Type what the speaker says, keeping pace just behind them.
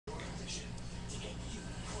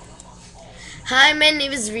Hi, my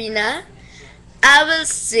name is Reena. I will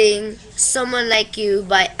sing Someone Like You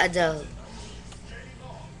by Adele.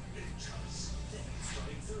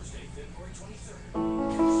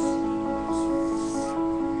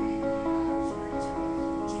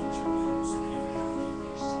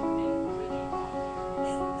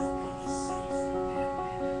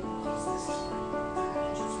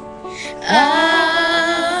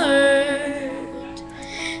 I heard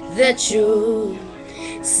that you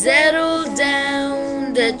settled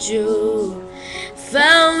down, that you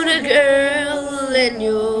found a girl and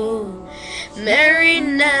you're married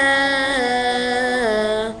now.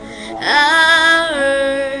 I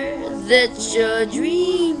heard that your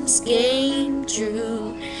dreams came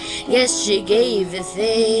true. Yes, she gave a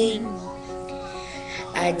thing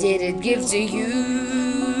I didn't give to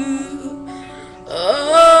you.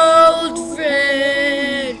 Old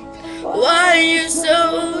friend, why you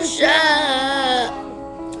so shy?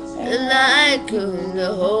 And I couldn't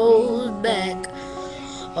hold back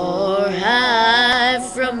or hide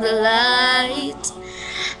from the light.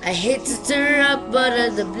 I hate to turn up out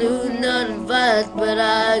of the blue, not invite, but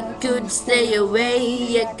I couldn't stay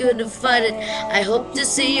away. I couldn't fight it. I hope to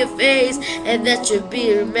see your face, and that you'll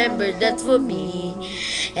be remembered. That's for me.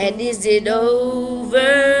 And is it over?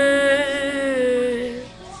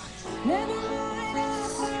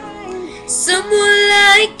 Someone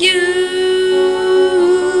like you,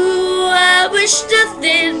 I wish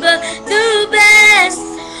nothing but the best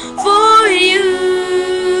for you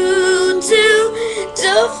too.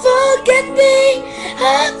 Don't forget me,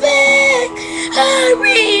 I beg. I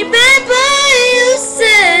remember you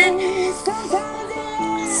said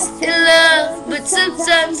still love, but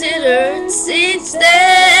sometimes it hurts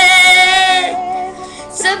instead.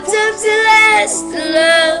 Sometimes it lasts in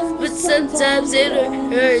love, but sometimes it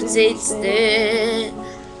hurts instead.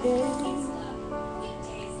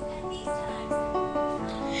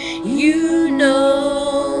 You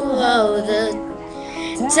know how the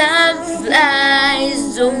time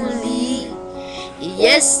flies. Only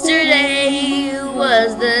yesterday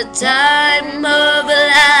was the time of our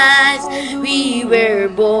lives. We were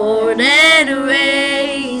born and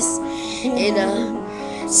raised in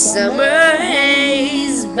a summer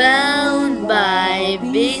haze, bound by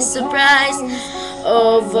big surprise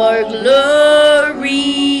of our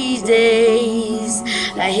glory days.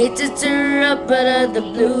 I hate to turn up out of the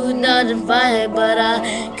blue, not invite, but I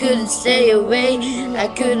couldn't stay away. I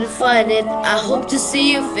couldn't find it. I hope to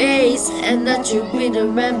see your face, and that you will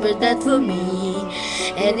remember that for me.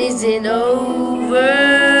 And is it over?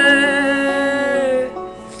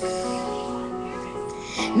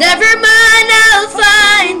 Never mind, I'll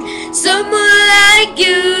find someone like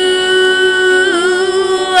you.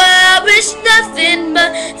 I wish nothing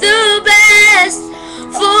but the best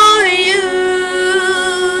for you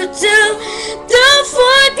too. Don't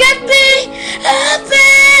forget me, I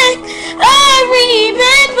beg. I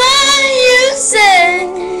remember you said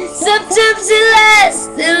sometimes it lasts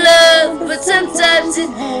in love, but sometimes it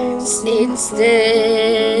hurts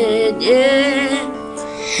instead. Yeah.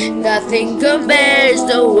 Nothing compares,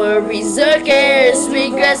 no worries or cares,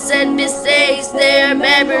 regrets and mistakes, they are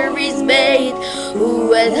memories made. Who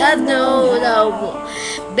would have known how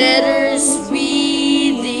better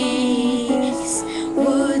sweet these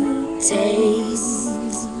would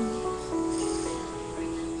taste?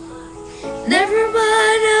 Never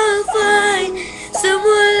mind, I'll find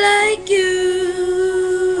someone like you.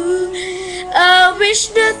 I wish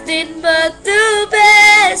nothing but the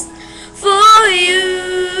best for you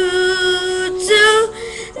too.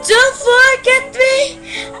 Don't forget me.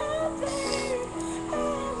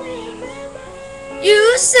 You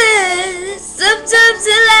said sometimes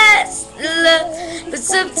it lasts in love, but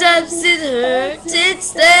sometimes it hurts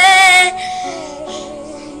instead.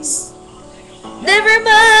 Never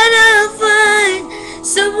mind, I'll find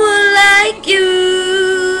someone like you.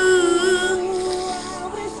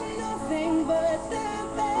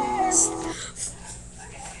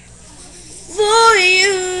 For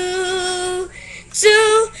you to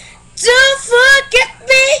don't forget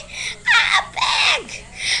me, I beg.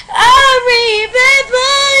 I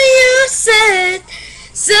remember you said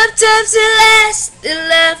sometimes it lasts in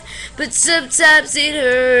love, but sometimes it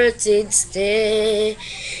hurts instead.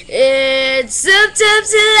 And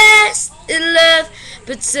sometimes it lasts in love,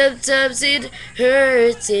 but sometimes it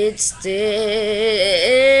hurts instead.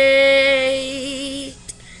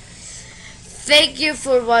 Thank you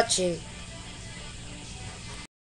for watching.